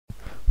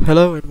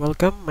Hello and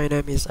welcome. My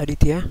name is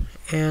Aditya,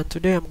 and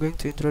today I'm going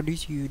to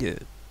introduce you to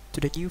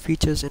the new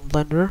features in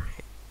Blender.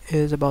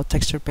 Is about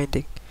texture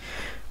painting.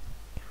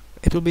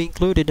 It will be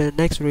included in the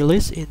next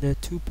release in the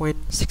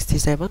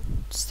 2.67.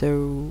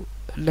 So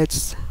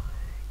let's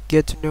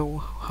get to know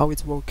how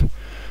it works.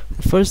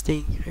 The first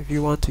thing, if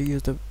you want to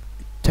use the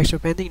texture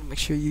painting, make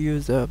sure you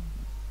use the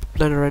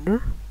Blender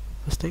render.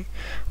 First thing,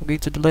 I'm going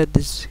to delete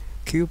this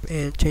cube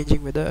and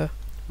changing with a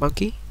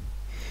monkey,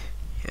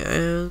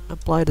 and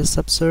apply the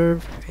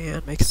subsurf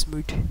and make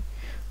smooth.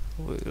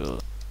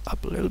 We'll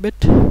up a little bit.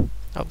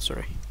 Oh,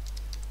 sorry.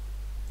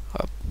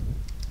 Up.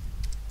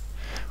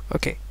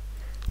 Okay.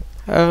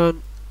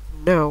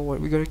 Now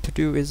what we're going to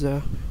do is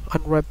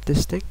unwrap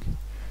this thing.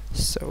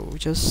 So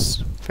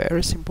just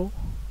very simple.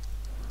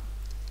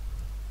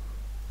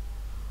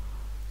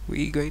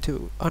 We're going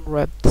to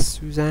unwrap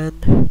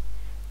Suzanne.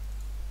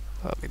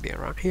 Maybe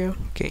around here.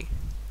 Okay.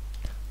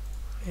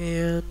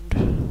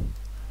 And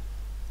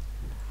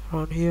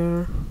around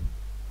here.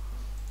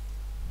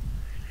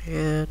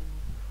 And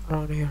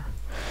around here.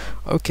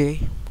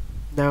 Okay.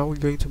 Now we're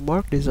going to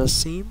mark this as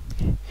seam.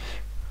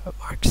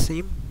 Mark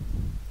seam.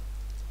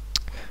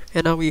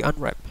 And now we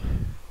unwrap.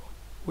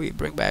 We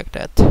bring back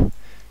that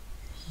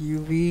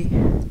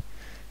UV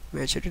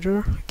image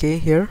editor. Okay,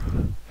 here.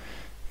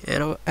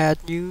 And I'll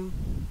add new,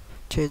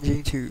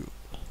 changing to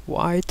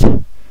white.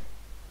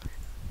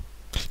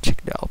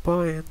 Check the alpha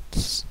and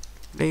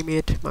name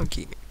it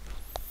monkey.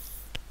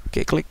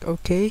 Okay, click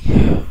OK.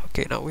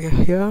 Okay, now we are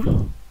here.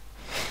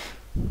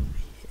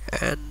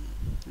 And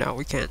now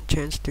we can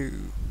change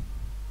to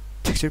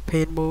texture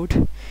paint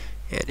mode,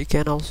 and you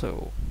can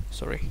also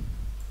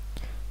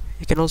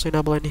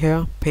enable in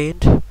here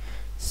paint.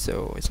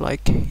 So it's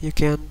like you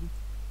can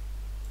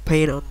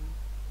paint on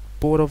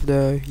both of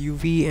the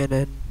UV and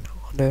then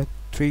on the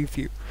 3D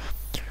view.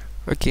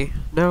 Okay,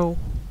 now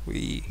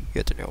we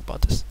get to know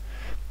about this.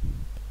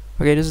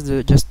 Okay, this is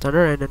the just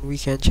standard, and then we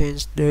can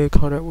change the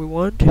color we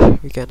want.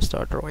 We can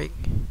start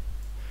drawing.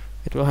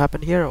 It will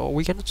happen here, or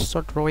we can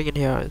start drawing in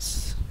here.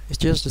 It's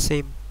just the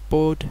same,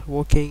 both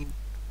working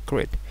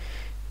great.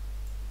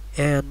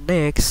 And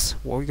next,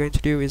 what we're going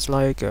to do is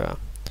like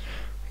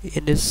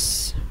in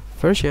this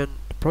version,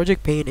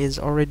 project pane is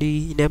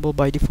already enabled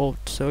by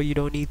default, so you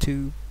don't need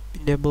to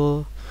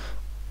enable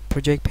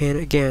project pane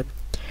again.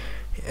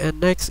 And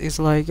next is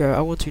like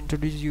I want to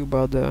introduce you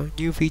about the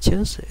new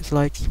features. It's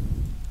like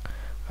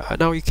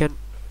now you can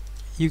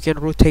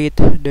rotate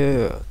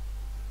the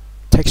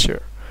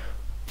texture.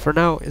 For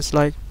now, it's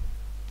like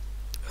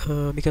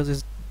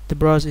because the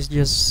brush is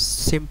just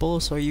simple,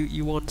 so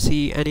you won't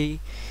see any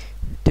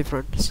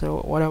different.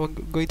 So what I'm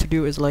going to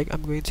do is like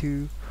I'm going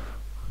to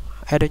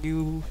add a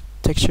new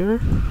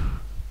texture,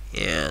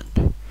 and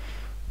I'm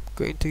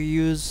going to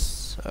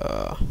use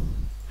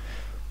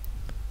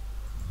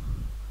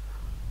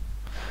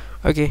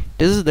okay,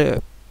 this is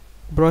the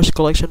brush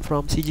collection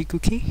from CG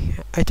Cookie.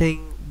 I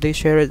think they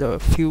shared it a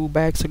few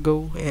bags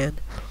ago, and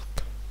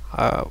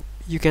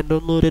you can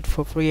download it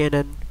for free. And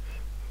then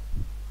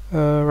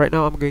right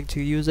now I'm going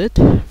to use it.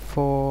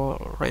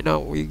 For right now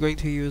we're going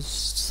to use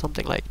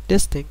something like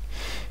this thing.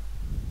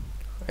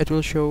 It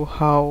will show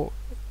how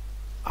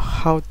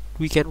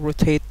we can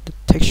rotate the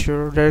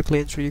texture directly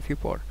in 3D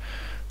viewport.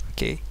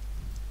 Okay,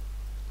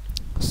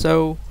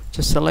 so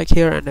just select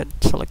here and then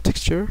select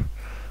texture.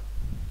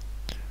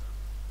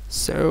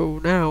 So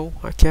now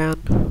I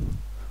can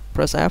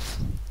press F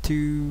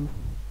to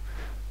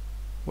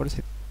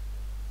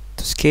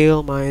to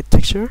scale my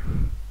texture.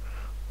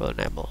 Will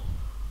enable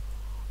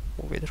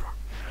move it.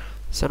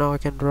 So now I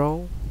can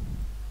draw.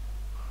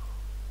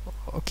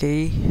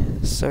 Okay,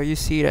 so you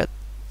see that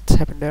it's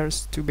happened there.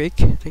 It's too big,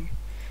 I think.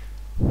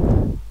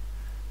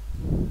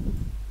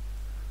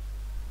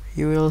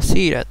 You will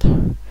see that.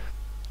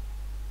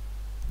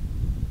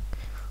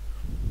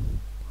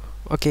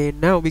 Okay,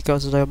 now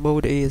because the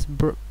mode is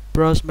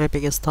brush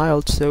mapping is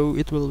tiled, so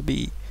it will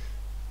be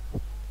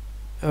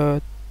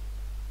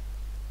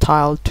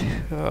tiled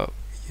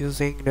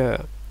using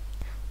the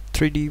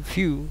 3D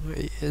view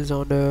is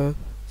on the,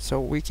 so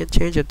we can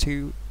change it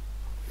to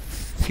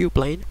view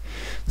plane.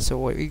 So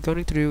what we're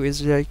going to do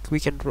is like we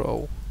can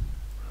draw.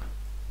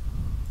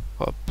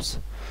 Oops.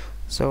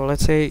 So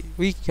let's say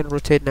we can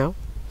rotate now.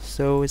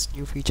 So it's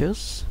new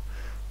features.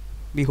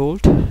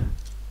 Behold.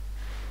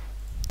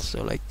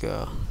 So like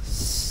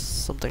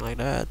something like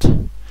that.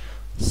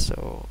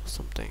 So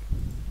something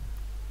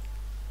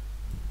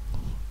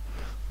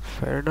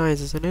very nice,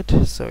 isn't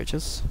it? So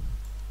just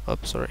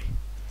sorry.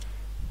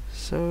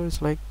 So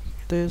it's like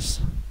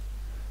this,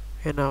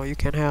 and now you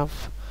can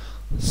have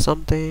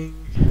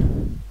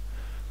something.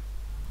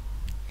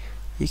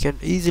 You can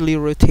easily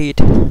rotate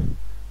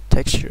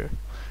texture.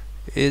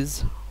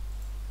 Is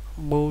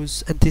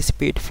most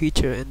anticipated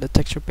feature in the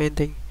texture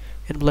painting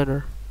in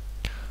Blender.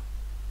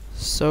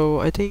 So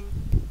I think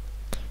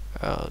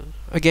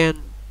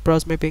again,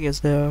 brush mapping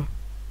is the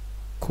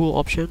cool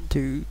option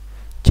to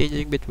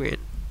changing between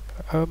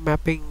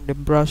mapping the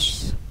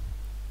brush.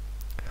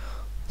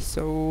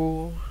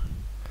 So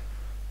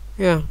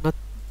yeah,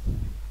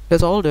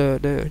 that's all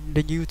the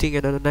new thing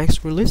in the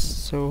next release.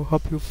 So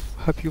hope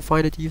you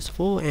find it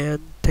useful,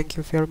 and thank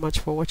you very much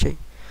for watching.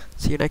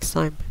 See you next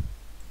time.